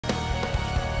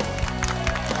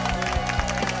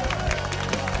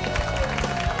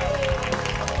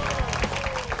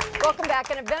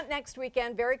back. An event next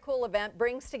weekend, very cool event,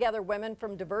 brings together women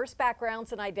from diverse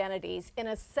backgrounds and identities in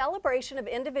a celebration of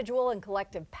individual and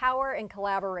collective power and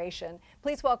collaboration.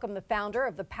 Please welcome the founder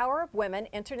of the Power of Women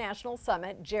International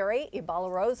Summit, Jerry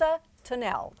Ibalarosa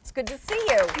Tonell. It's good to see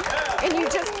you. Yeah. And you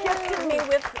just gifted me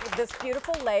with this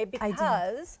beautiful lei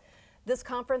because this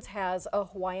conference has a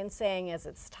Hawaiian saying as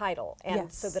its title.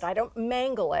 And so that I don't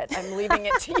mangle it, I'm leaving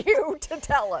it to you to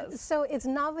tell us. So it's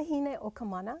Na Wahine o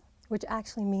Kamana, which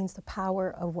actually means the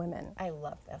power of women. I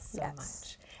love this so much.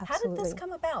 Absolutely. How did this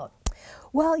come about?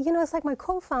 Well, you know, it's like my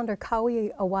co-founder,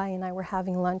 Kaui Awai, and I were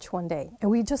having lunch one day, and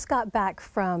we just got back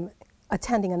from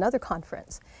attending another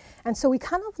conference. And so we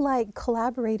kind of like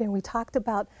collaborated and we talked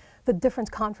about the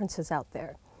different conferences out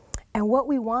there. And what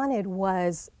we wanted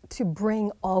was to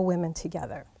bring all women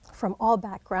together from all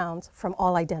backgrounds, from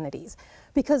all identities.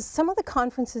 Because some of the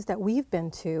conferences that we've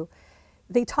been to,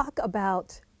 they talk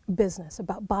about business,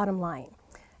 about bottom line.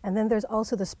 And then there's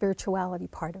also the spirituality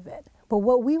part of it. But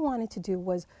what we wanted to do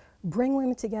was bring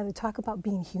women together, talk about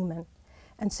being human.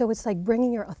 And so it's like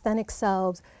bringing your authentic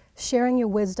selves, sharing your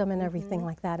wisdom and everything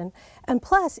like that. And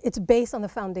plus, it's based on the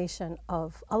foundation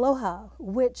of aloha,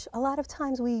 which a lot of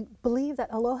times we believe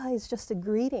that aloha is just a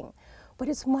greeting, but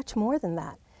it's much more than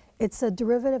that. It's a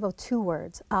derivative of two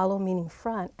words, alo meaning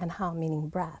front and ha meaning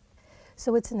breath.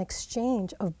 So it's an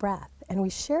exchange of breath, and we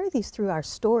share these through our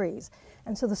stories.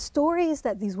 And so the stories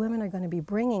that these women are going to be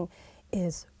bringing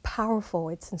is powerful,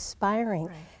 it's inspiring,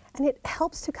 and it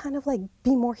helps to kind of like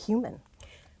be more human.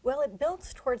 Well, it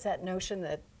builds towards that notion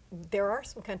that there are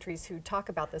some countries who talk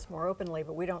about this more openly,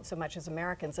 but we don't so much as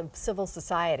Americans, of civil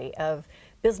society, of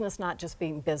business not just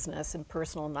being business and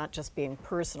personal not just being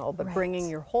personal, but bringing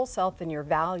your whole self and your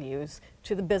values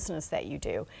to the business that you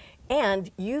do.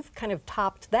 And you've kind of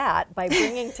topped that by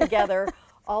bringing together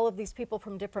all of these people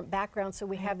from different backgrounds, so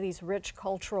we have these rich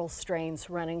cultural strains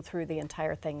running through the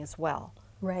entire thing as well.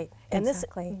 Right, and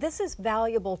exactly. this is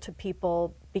valuable to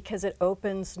people because it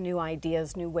opens new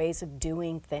ideas, new ways of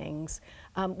doing things.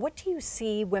 What do you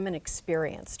see women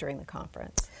experience during the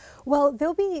conference? Well,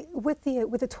 they'll be, with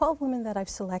the 12 women that I've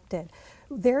selected,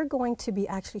 they're going to be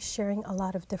actually sharing a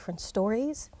lot of different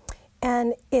stories.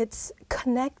 And it's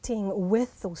connecting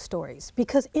with those stories,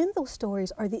 because in those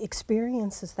stories are the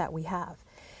experiences that we have.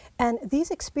 And these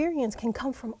experiences can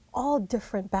come from all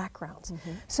different backgrounds.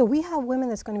 So we have women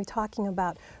that's going to be talking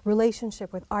about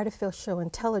relationship with artificial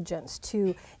intelligence,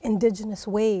 to indigenous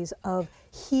ways of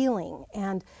healing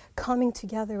and coming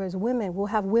together as women. We'll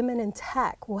have women in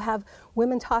tech. We'll have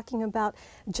women talking about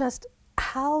just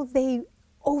how they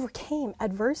overcame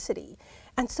adversity.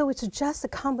 And so it's just a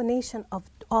combination of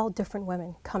all different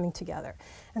women coming together.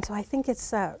 And so I think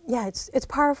it's, yeah, it's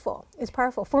powerful. It's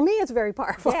powerful. For me, it's very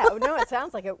powerful. Yeah, no, it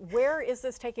sounds like it. Where is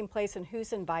this taking place and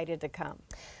who's invited to come?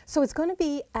 So it's going to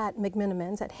be at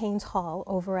McMinimans at Haynes Hall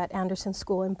over at Anderson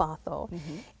School in Bothell.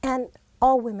 And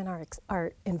all women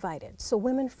are invited. So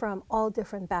women from all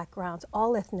different backgrounds,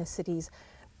 all ethnicities,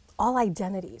 all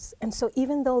identities. And so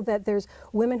even though that there's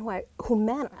women who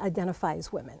men identify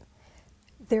as women,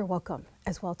 they're welcome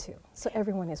as well too. So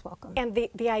everyone is welcome. And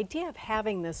the idea of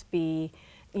having this be,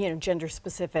 you know, gender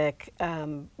specific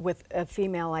with a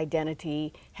female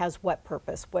identity has what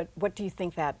purpose? What do you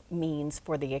think that means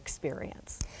for the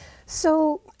experience?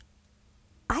 So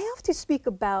I have to speak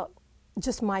about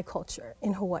just my culture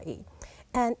in Hawaii.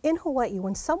 And in Hawaii,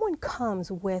 when someone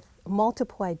comes with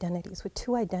multiple identities, with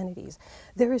two identities,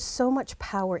 there is so much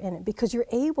power in it, because you're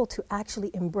able to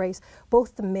actually embrace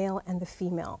both the male and the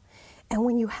female. And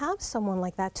when you have someone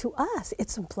like that, to us,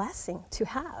 it's a blessing to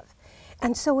have.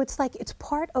 And so it's like, it's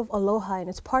part of aloha and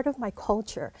it's part of my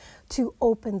culture to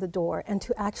open the door and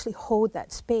to actually hold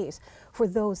that space for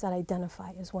those that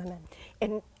identify as women.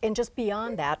 And just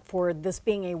beyond that, for this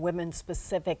being a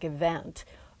women-specific event,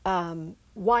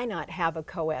 why not have a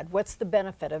co-ed? What's the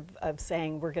benefit of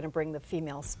saying we're going to bring the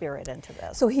female spirit into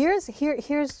this? So here's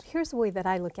the way that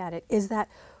I look at it, is that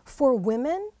for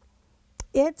women,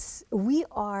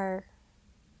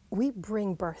 we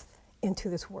bring birth into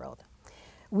this world.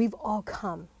 We've all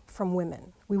come from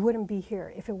women. We wouldn't be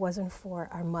here if it wasn't for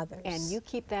our mothers. And you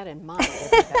keep that in mind,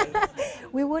 everybody.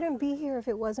 We wouldn't be here if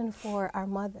it wasn't for our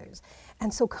mothers.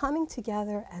 And so coming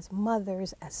together as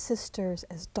mothers, as sisters,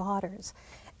 as daughters,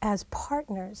 as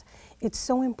partners, it's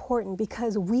so important,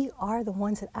 because we are the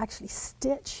ones that actually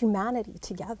stitch humanity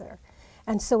together.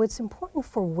 And so it's important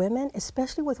for women,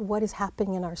 especially with what is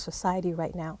happening in our society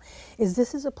right now, is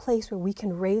this is a place where we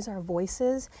can raise our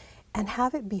voices and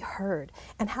have it be heard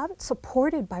and have it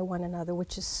supported by one another,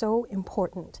 which is so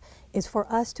important, is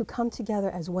for us to come together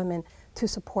as women to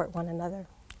support one another.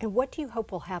 And what do you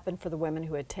hope will happen for the women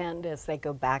who attend as they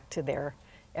go back to their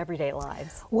everyday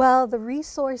lives? Well, the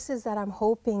resources that I'm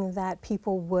hoping that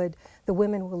the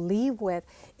women will leave with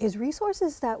is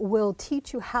resources that will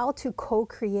teach you how to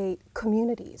co-create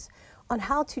communities, on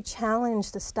how to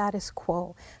challenge the status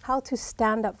quo, how to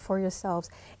stand up for yourselves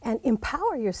and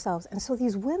empower yourselves. And so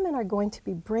these women are going to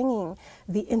be bringing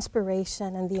the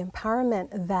inspiration and the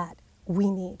empowerment that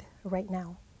we need right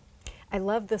now. I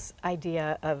love this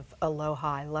idea of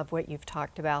aloha. I love what you've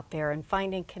talked about there, and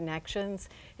finding connections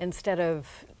instead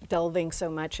of delving so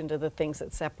much into the things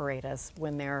that separate us,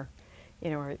 when they're, you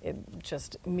know,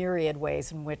 just myriad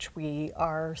ways in which we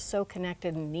are so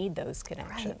connected and need those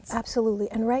connections. Right, absolutely.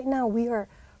 And right now we are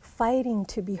fighting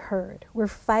to be heard. We're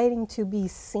fighting to be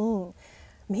seen.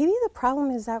 Maybe the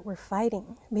problem is that we're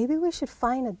fighting. Maybe we should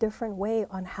find a different way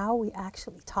on how we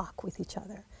actually talk with each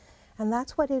other. And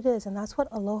that's what it is, and that's what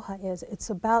aloha is.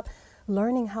 It's about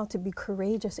learning how to be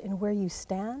courageous in where you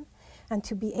stand and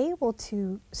to be able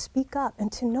to speak up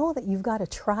and to know that you've got a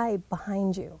tribe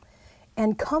behind you.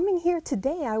 And coming here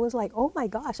today, I was like, oh my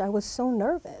gosh, I was so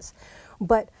nervous.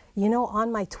 But, you know,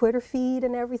 on my Twitter feed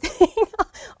and everything,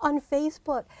 on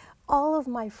Facebook, all of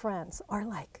my friends are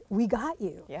like, we got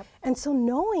you. Yep. And so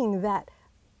knowing that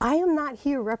I am not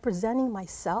here representing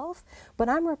myself, but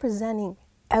I'm representing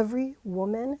every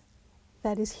woman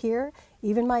that is here,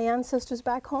 even my ancestors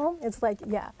back home, it's like,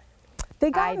 yeah, they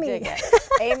got me. Dig it.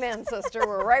 Amen, sister.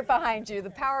 We're right behind you.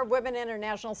 The Power of Women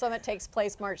International Summit takes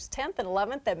place March 10th and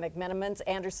 11th at McMenamins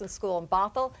Anderson School in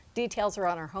Bothell. Details are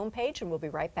on our homepage, and we'll be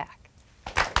right back.